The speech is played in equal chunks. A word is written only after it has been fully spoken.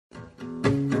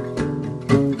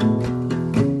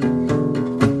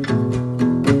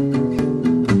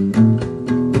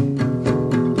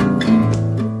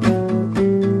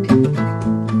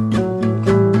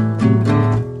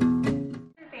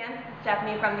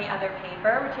the other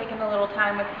paper. We're taking a little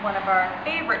time with one of our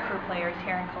favorite crew players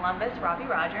here in Columbus, Robbie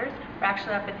Rogers. We're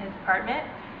actually up in his apartment.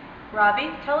 Robbie,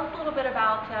 tell us a little bit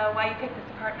about why you picked this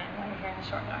apartment when you're here in the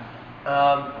Short North.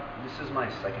 This is my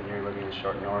second year living in the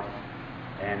Short North,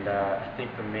 and I think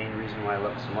the main reason why I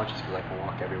love it so much is because I can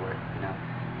walk everywhere. You know,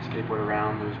 skateboard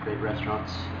around. There's great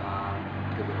restaurants,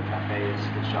 good little cafes,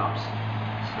 good shops.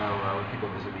 So when people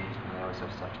visit me, they always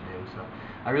have stuff to do. So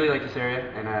I really like this area,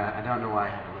 and I don't know why I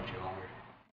haven't lived here longer.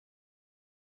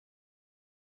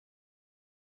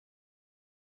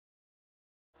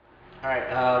 All right,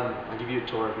 I'll give you a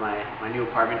tour of my new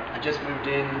apartment. I just moved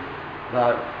in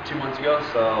about 2 months ago,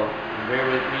 so bear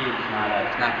with me.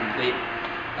 It's not complete.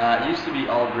 It used to be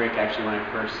all brick actually when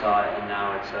I first saw it, and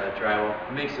now it's drywall.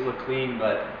 It makes it look clean,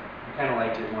 but I kind of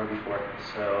liked it more before.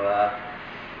 So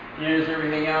here's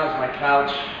everything else: my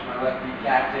couch, my lefty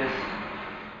cactus.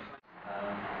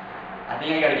 I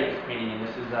think I gotta get this painting in.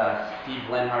 This is Steve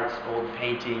Lenhart's old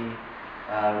painting.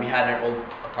 We had an old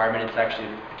apartment. It's actually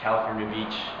a California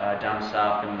beach down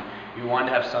south, and we wanted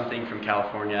to have something from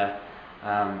California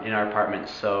in our apartment.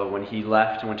 So when he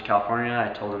left and went to California,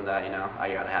 I told him that, you know,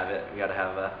 I gotta have it. We gotta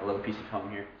have a little piece of home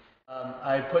here.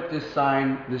 I put this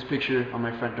sign, this picture on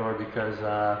my front door because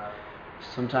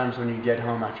sometimes when you get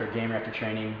home after a game or after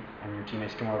training and your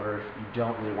teammates come over, you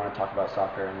don't really want to talk about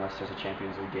soccer unless there's a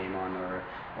Champions League game on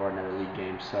or another league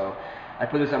game. So I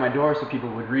put this at my door so people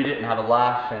would read it and have a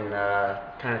laugh and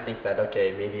kind of think that,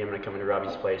 okay, maybe I'm going to come into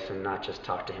Robbie's place and not just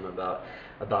talk to him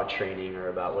about training or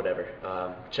about whatever.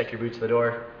 Check your boots at the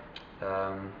door,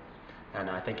 and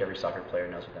I think every soccer player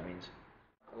knows what that means.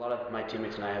 A lot of my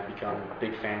teammates and I have become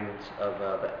big fans of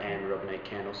the Anne Robinette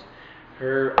candles.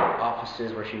 Her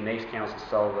offices where she makes candles and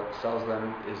sells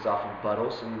them is off of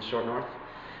Buttles in the Short North.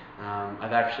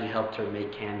 I've actually helped her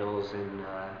make candles, and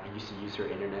I used to use her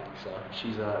internet, so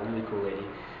she's a really cool lady.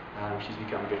 She's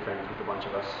become good friends with a bunch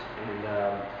of us. And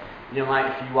you know,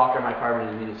 if you walk around my apartment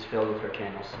and it's filled with her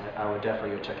candles, I would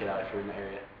definitely go check it out if you're in the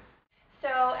area.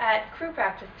 So at crew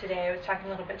practice today, I was talking a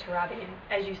little bit to Robbie, and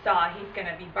as you saw, he's going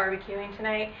to be barbecuing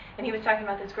tonight, and he was talking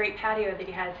about this great patio that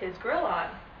he has his grill on.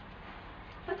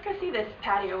 Let's go see this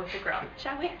patio with the grill,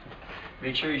 shall we?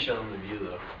 Make sure you show them the view,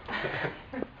 though.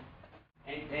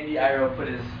 Andy Iro put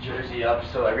his jersey up,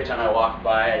 so every time I walk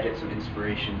by, I get some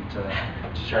inspiration to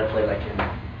try to play like him.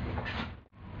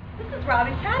 This is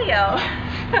Robbie's patio.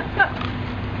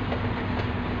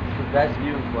 It's the best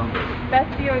view in Columbus.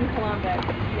 Best view in Columbus,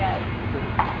 yes.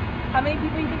 How many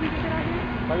people do you think we can get out here?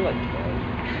 Probably like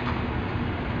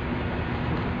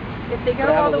 12. If they go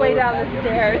all the way down the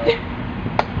stairs.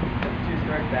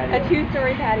 A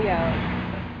two-story patio.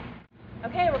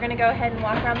 Okay, we're going to go ahead and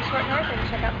walk around the Short North and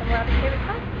check out some of Robbie's favorite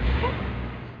spots. Okay.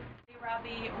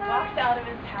 Robbie walks out of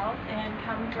his house and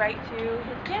comes right to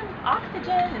his gym,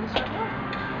 Oxygen, in the Short North.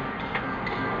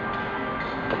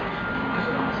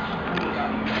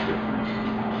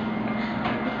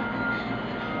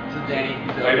 This is Danny.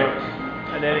 How you doing?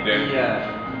 Hi, Danny.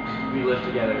 We live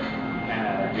together.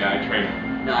 Yeah, I train.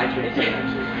 No, I train too,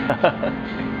 actually.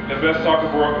 The best soccer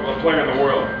player in the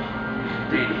world.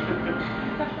 This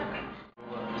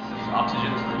is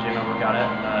Oxygen. This is the gym I work out at.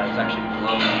 It's actually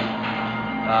below me.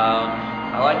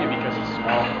 I like it because it's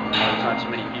small. There's not too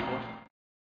many people.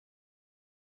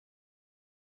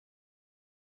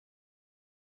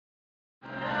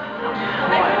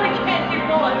 I really can't do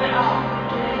bullets at all.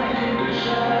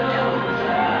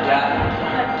 Yeah.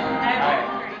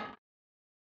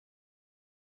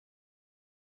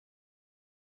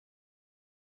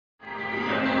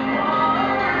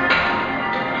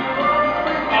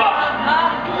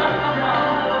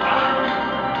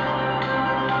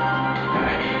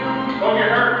 Don't get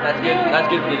hurt. That's good. That's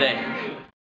good for the day.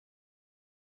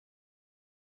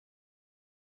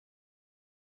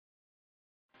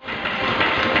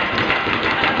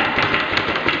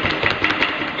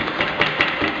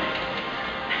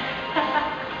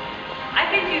 I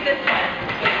can do this one.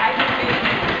 I can do this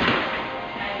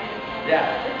one. Yeah.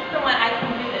 This is the one I can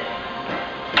do this.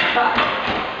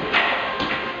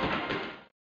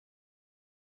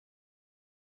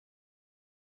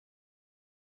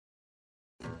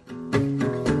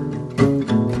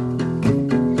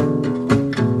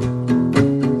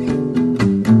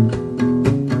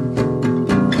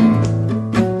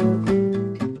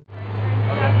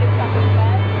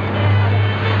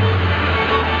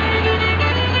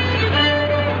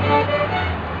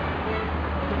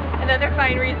 Another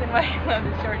fine reason why I love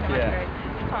the Short North, Yeah. right?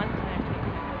 It's constant.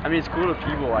 I mean, it's cool to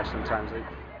people watch sometimes. Like,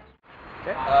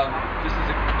 okay. This is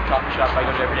a coffee shop I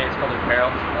go to every day. It's called Apparel.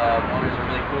 Owners are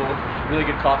really cool, really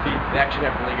good coffee. They actually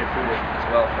have really good food as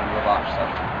well from the lodge. So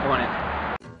come on in.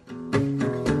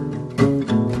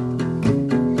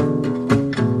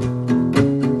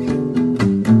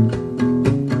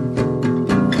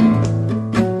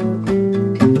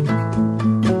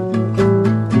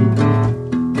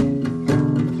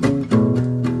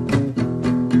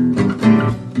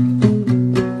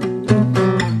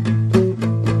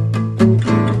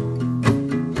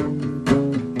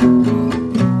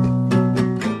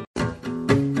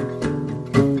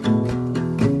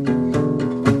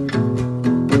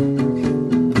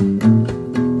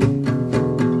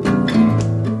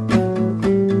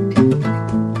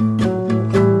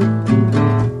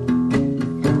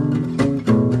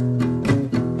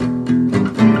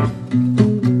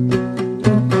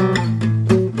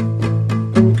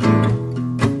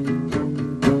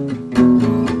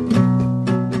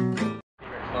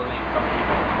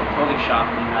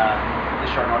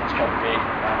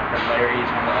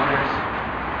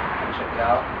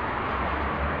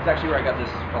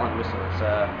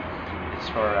 it's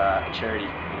for a charity,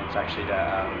 and it's actually to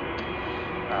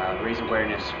raise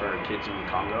awareness for kids in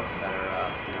Congo that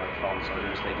are fallen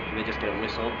soldiers. They just get a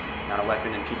whistle, not a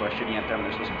weapon, and people are shooting at them.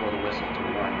 They're supposed to blow the whistle to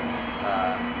warn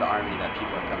the army that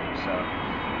people are coming. So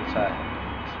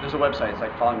there's a website. It's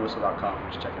like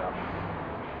followingwhistle.com. Just check it out.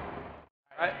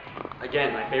 All right.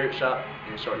 Again, my favorite shop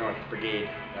in Short North, Brigade.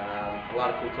 A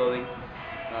lot of cool clothing.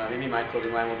 Maybe my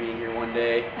clothing line will be in here one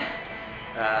day.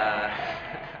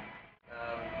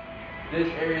 This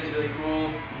area is really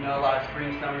cool. You know, a lot of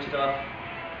spring, summer stuff.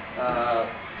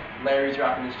 Larry's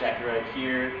rocking this jacket right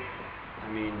here.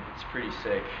 I mean, it's pretty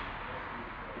sick.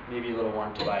 Maybe a little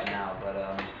warm to buy it now, but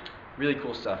really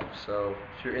cool stuff. So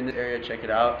if you're in this area, check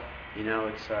it out. You know,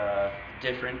 it's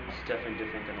different. It's definitely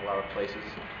different than a lot of places.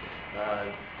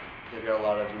 They've got a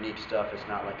lot of unique stuff. It's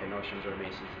not like a Nordstrom's or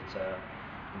Macy's. It's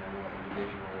more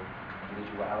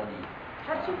individuality.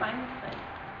 How did you find this place?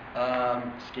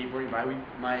 Skateboarding. My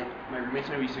roommates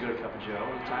and I used to go to Cup of Joe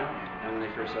all the time, and when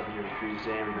they first opened here, we cruised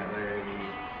in, we met Larry, we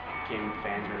became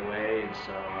fans right away, and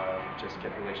so just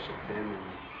kept a relationship with him.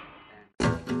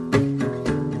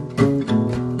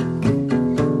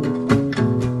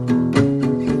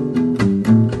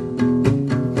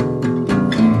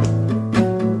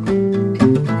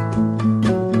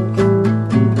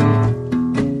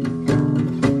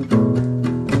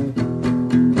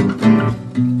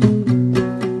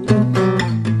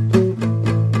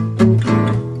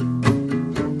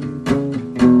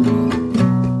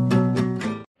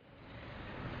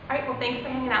 Alright, well thanks for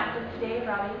hanging out with us today,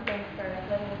 Robbie. Thanks for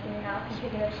letting us in your house and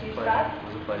taking us shoes It stuff.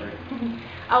 was a pleasure.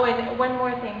 Oh, and one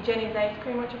more thing. Jenny's ice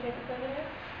cream, what's your favorite flavor there?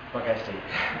 Buckeye State.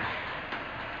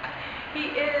 He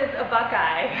is a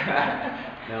Buckeye.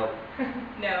 No.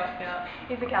 No,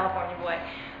 he's a California boy.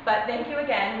 But thank you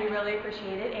again, we really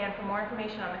appreciate it. And for more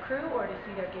information on the crew or to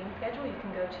see their game schedule, you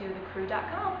can go to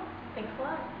thecrew.com. Thanks a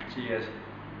lot. See you guys.